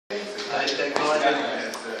Okay,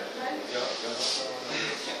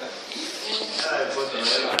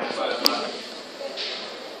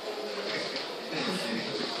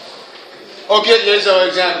 here's our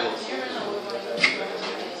example.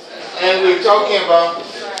 And we're talking about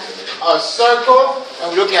a circle,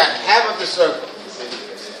 and we're looking at half of the circle.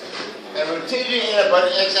 And we're rotating it about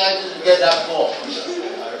the x-axis to get that ball.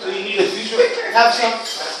 So you need to have some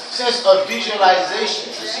sense of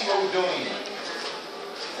visualization to see what we're doing here.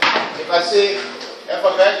 If I say f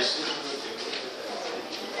of x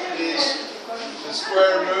is the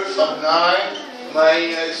square root of 9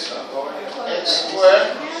 minus x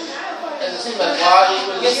squared, and the same as y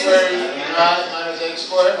equals the square root of 9 minus x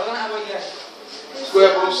squared.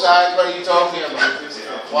 Square both sides, what are you talking about?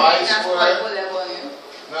 Y squared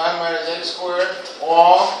 9 minus x squared,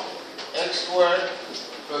 or x squared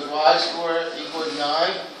plus y squared equals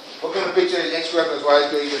 9. What kind of picture is x squared plus y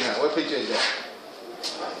squared equals 9? What picture is that?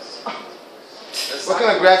 What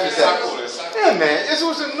kind of graph is that? Yeah, man, you're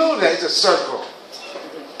supposed to know that. It's a circle.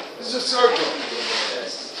 It's a circle.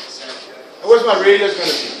 And what's my radius going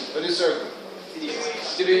to be for this circle?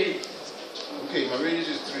 3. Okay, my radius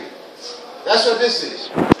is 3. That's what this is.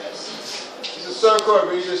 It's a circle of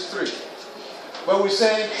radius 3. But we're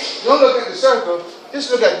saying, don't look at the circle,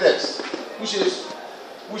 just look at this, which is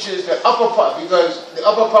the upper part, because the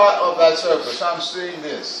upper part of that circle. So I'm saying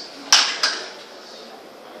this.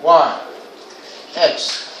 Y,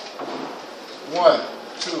 X, 1,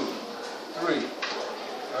 2, 3.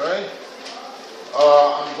 Alright?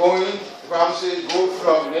 I'm going, the problem says go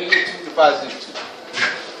from -2 to +2.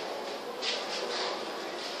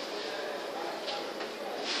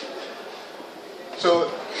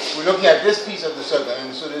 So we're looking at this piece of the circle,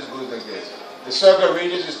 and so this goes like this. The circle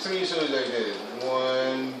radius is 3, so it's like this.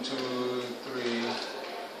 1, 2, 3,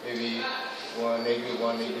 maybe 1,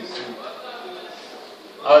 -1, -2.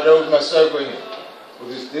 Alright, that was my circle here.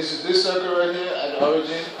 This is this circle right here at the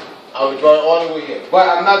origin. I would draw it all the way here. But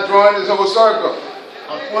I'm not drawing this whole circle.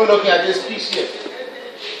 I'm only looking at this piece here.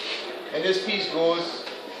 And this piece goes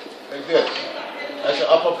like this. That's the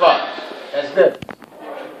upper part. That's this.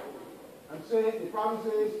 I'm saying, the problem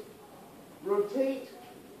says, rotate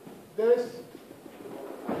this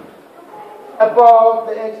above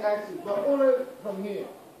the x-axis, but only from here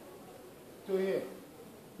to here.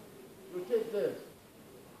 Rotate this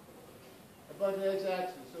above the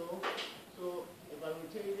x-axis. So if I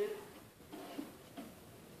rotate it,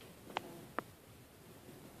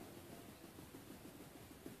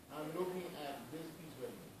 I'm looking at this piece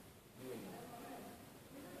right here.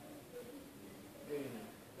 There.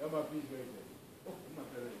 That's my piece right there. Oh, my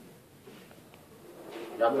favorite.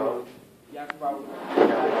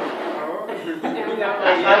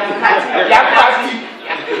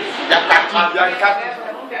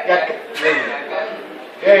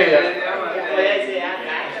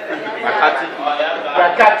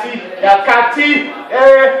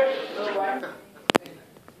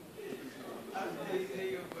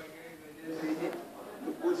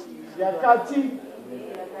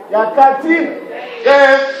 Yakati.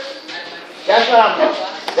 Yeah. That's what I'm doing.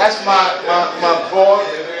 That's my board.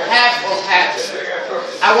 Half of half.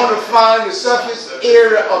 I want to find the surface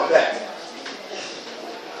area of that.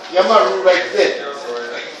 Yeah, my root right there.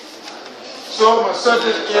 So my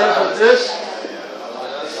surface area for this.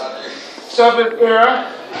 Surface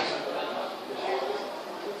area.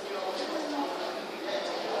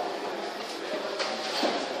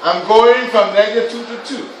 I'm going from -2 to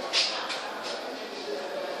 2.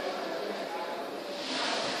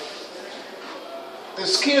 The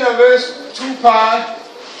skin of this 2 pi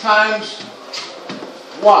times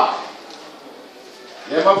y.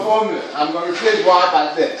 There's my formula. I'm going to replace y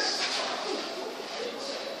by this.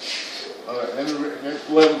 Alright,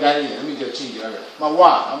 whoever got it in, let me just change it. All right. My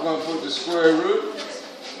y, I'm going to put the square root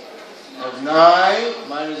of 9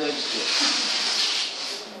 minus x squared.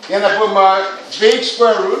 Then I put my big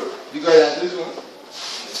square root, because I have this one.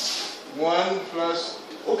 1 plus,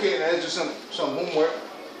 okay, let's do some homework.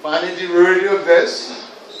 Find the derivative of this.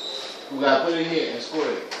 We gotta put it here and square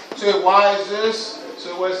it. So if y is this,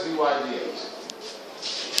 so what's dy dx?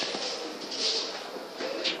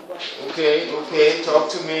 Okay, talk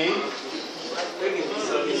to me. There you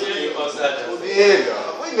go.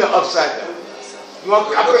 What do you mean upside down? You want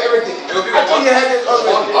I put everything. I thought you had this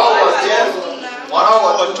already. 1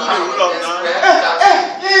 over 2 the rule of 9.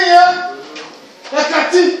 Yeah.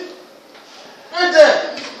 That's it. Right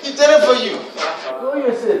there. He did it for you. Go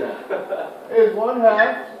you sit now. It's 1/2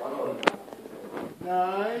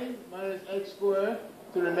 9 minus x squared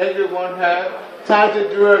to the -1/2 times the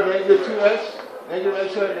derivative of -2x, -x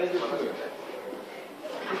squared, -2x.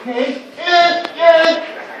 Okay?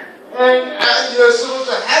 And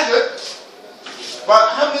that's good. But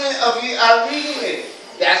how many of you are reading it?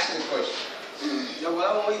 That's the question. Yeah, well,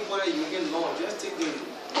 I want you for that. You get long. Just take the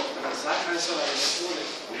exact answer like the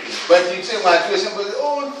But you say when I do something,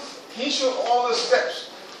 oh, he showed all the steps.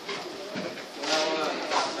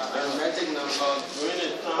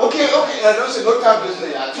 Okay. Now don't say no time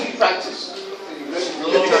business. I think practice.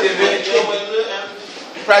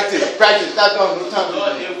 Practice. That's not no time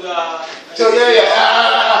business. So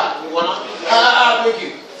yeah. Thank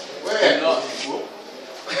you. Where?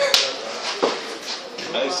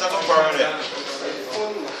 Second part there.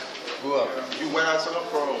 Go up. You went out second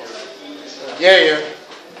part. Yeah.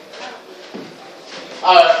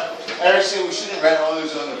 Alright. Eric said we shouldn't write all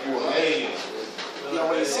this on the board. Yeah. Yeah,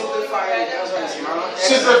 when you simplify it, that's why it's minus x.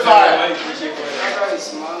 Simplify. That's why it's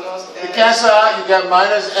minus x. You cancel out, you got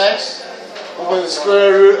minus x over the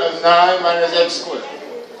square root of 9 minus x squared.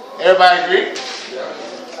 Everybody agree?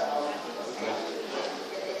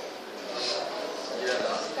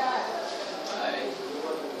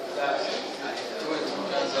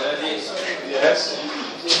 Yes.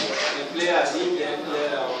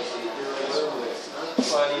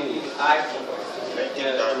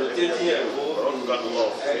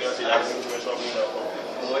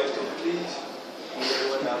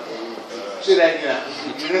 Say that again.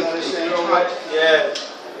 You don't understand what? Yeah.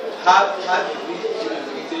 How do we do the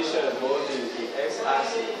invitation about the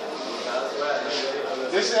x-axis?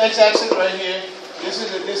 This is x-axis right here. This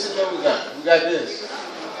is what we got. We got this.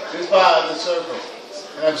 This part of the circle. You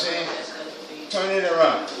know what I'm saying? Turn it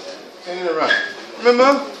around.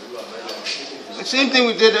 Remember? The same thing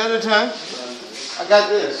we did the other time. I got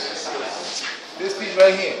this. This piece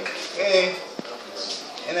right here. Okay.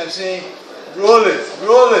 And I'm saying, roll it.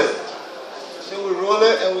 So we roll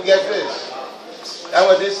it and we get this. That's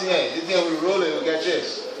what this thing is. This thing we roll it, we get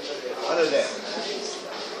this. Under that.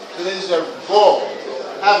 So this is a ball.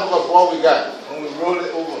 Half of a ball we got. When we roll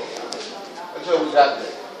it over. That's what we got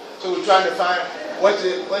there. So we're trying to find what's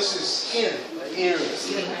the skin area of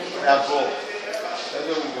that ball. That's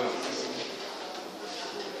what we're doing.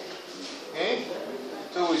 Okay?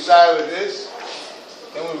 So we start with this,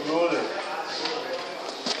 and we roll it.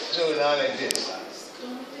 So we're now like this.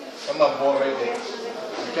 That's my ball right there.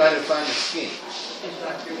 I'm trying to find the skin.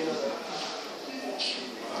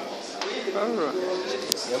 Alright.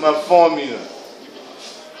 That's my formula.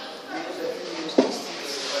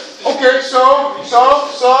 Okay, so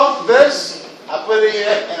this, I put it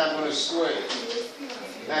here and I'm going to square it.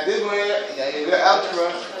 Now this one here, you got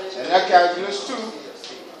algebra, and that calculus 2.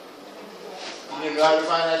 You know how to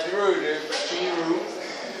find out the root there, chain root.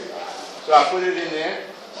 So I put it in there.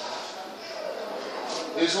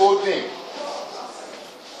 This whole thing.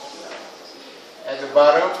 At the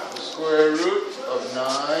bottom, the square root of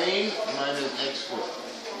 9 minus x squared.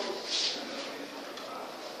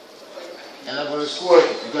 And I'm going to square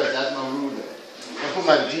it because that's my ruler. I put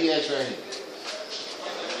my dx right here.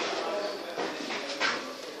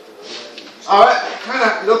 Alright, kind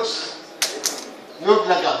of looks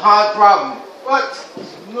like a hard problem, but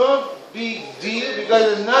no big deal because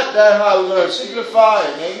it's not that hard. We're going to simplify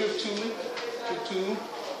it. Negative 2 to 2.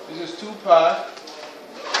 This is 2 pi.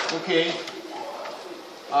 Okay.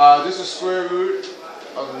 This is square root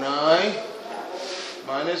of 9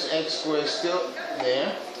 minus x squared still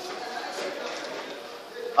there.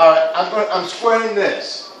 Alright, I'm squaring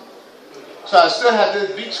this. So I still have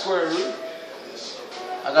this big square root.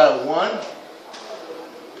 I got a 1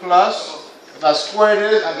 plus, if I square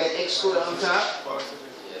this, I get x squared on top.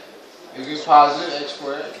 It gives positive x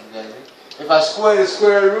squared. If I square the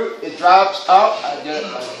square root, it drops out. I get a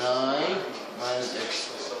 9 minus x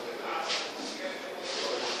squared.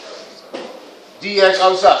 Dx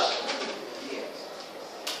outside.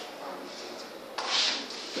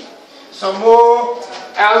 Some more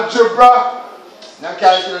algebra. Not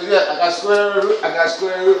calculus yet. I got square root.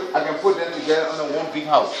 I can put them together under one big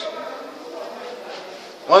house.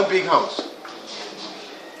 One big house.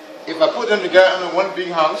 If I put them together under one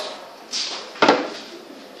big house,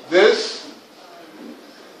 this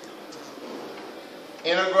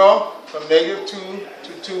integral from negative 2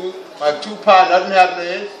 to 2, my 2 pi, nothing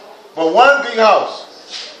happening, but one big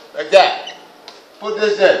house, like that. Put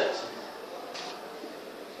this there.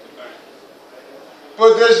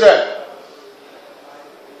 Put this there.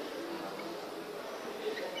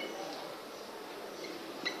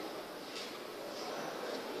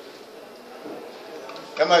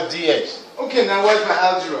 That's my dx. Okay, now what's my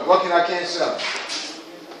algebra? What can I cancel out?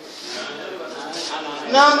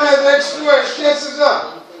 Now my x squared cancels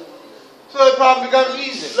out. So the problem becomes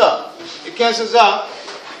easy. Look, it cancels out.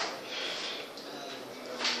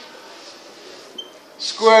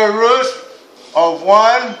 Square root of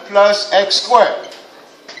 1 plus x squared.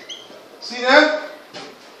 See that?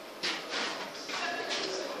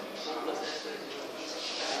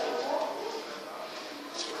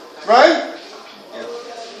 Right?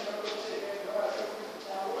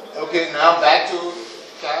 Okay, now back to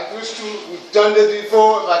calculus 2. We've done this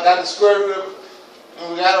before. If I got the square root of,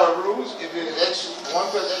 and we got our rules. If it is x 1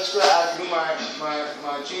 plus x squared, I do my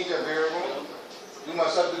change of variable, do my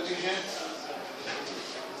substitution.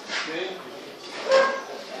 Okay.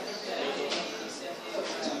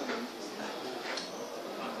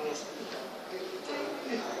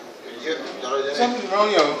 Something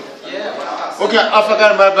wrong, yo. Yeah. Okay, I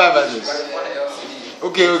forgot about this.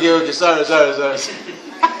 Okay. Sorry.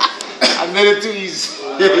 I made it too easy.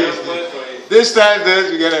 This time,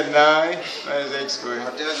 we get a 9 minus x squared.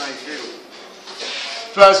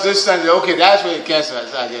 Plus this time, okay, that's where it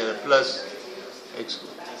cancels. So I get a plus x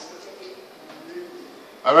squared.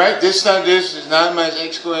 Alright, this time this is 9 minus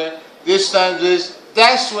x squared. This time this,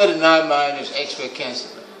 that's where the 9 minus x squared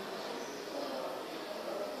cancels.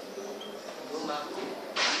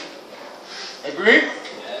 Agree?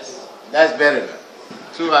 Yes. That's better now.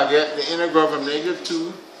 So I get the integral from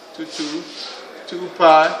 -2 to 2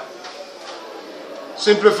 pi.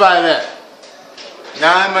 Simplify that.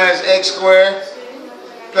 9 minus x squared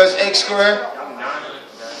plus x squared.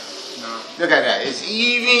 Look at that. It's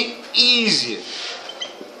even easier.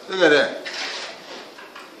 Look at that.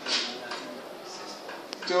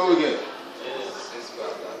 So what we get?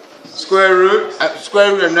 Square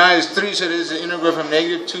root of 9 is 3, so this is the integral from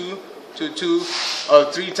 -2 to 2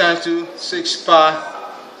 of 3 times 2, 6 pi.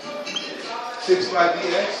 6 pi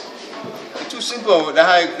dx. It's too simple.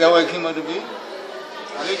 That's how it came out to be.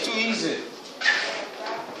 It's too easy.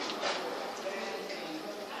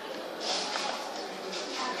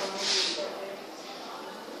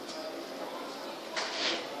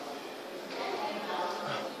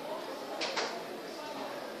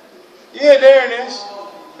 Yeah, there it is.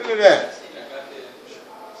 Look at that.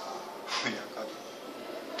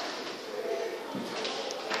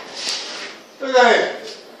 Look at it.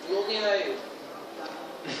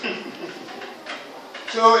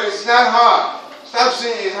 So it's not hard. Stop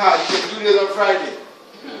saying it's hard. You can do this on Friday.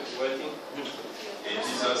 Working. In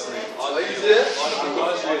Jesus' name. All easy.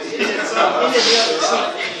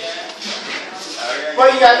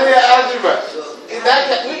 But you got to know your algebra. Is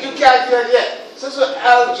that we do calculate yet? So it's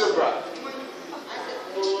algebra.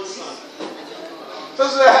 So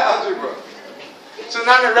it's algebra. So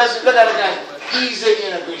now the rest, look at it now. Easy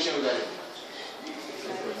integration we got it.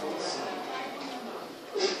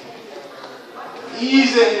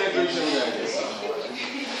 Easy integration we got it.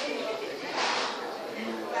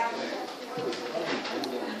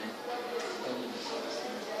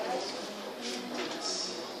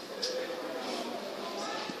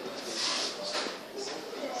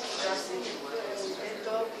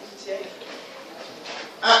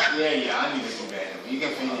 Yeah, I need to do that. You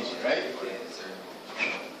can finish it, right?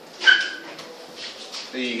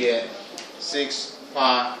 So you get 6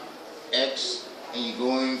 pi x, and you're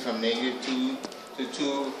going from -2 to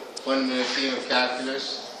 2, fundamental theorem of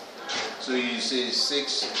calculus. So you say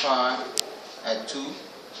 6 pi at 2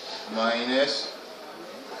 minus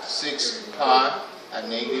 6 pi at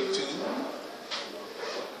 -2.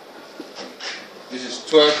 This is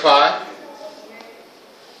 12 pi.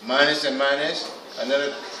 Minus and minus,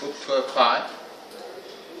 another 12 pi.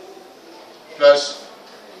 Plus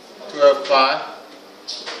 12 pi.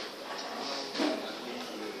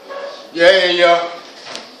 Yeah.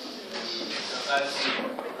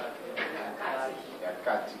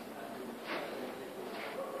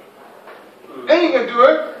 And you can do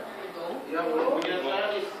it.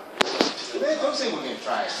 Man, don't say we can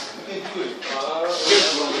try it. We can do it.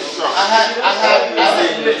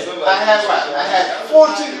 I had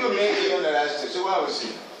 14 people make it on the last day. So what I was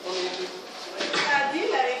saying?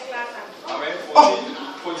 How many?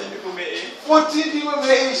 14 people made it. 14 people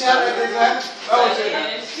made it at the class. I was saying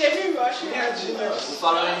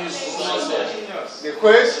the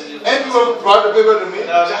quiz, and people brought the paper to me.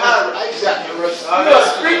 Exactly. You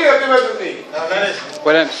are bringing the paper to me.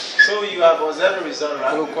 Well, so you have observed the result,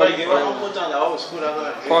 right? But you don't put on the whole school.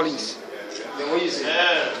 Police. Then what you say?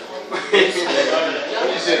 What you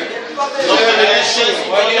say?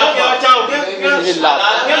 Well, you don't get a job. Is it loud?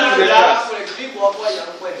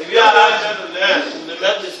 If you are allowed to learn, the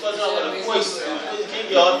discussion of the quiz, give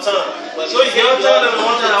your time. So you get a job and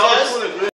one time I was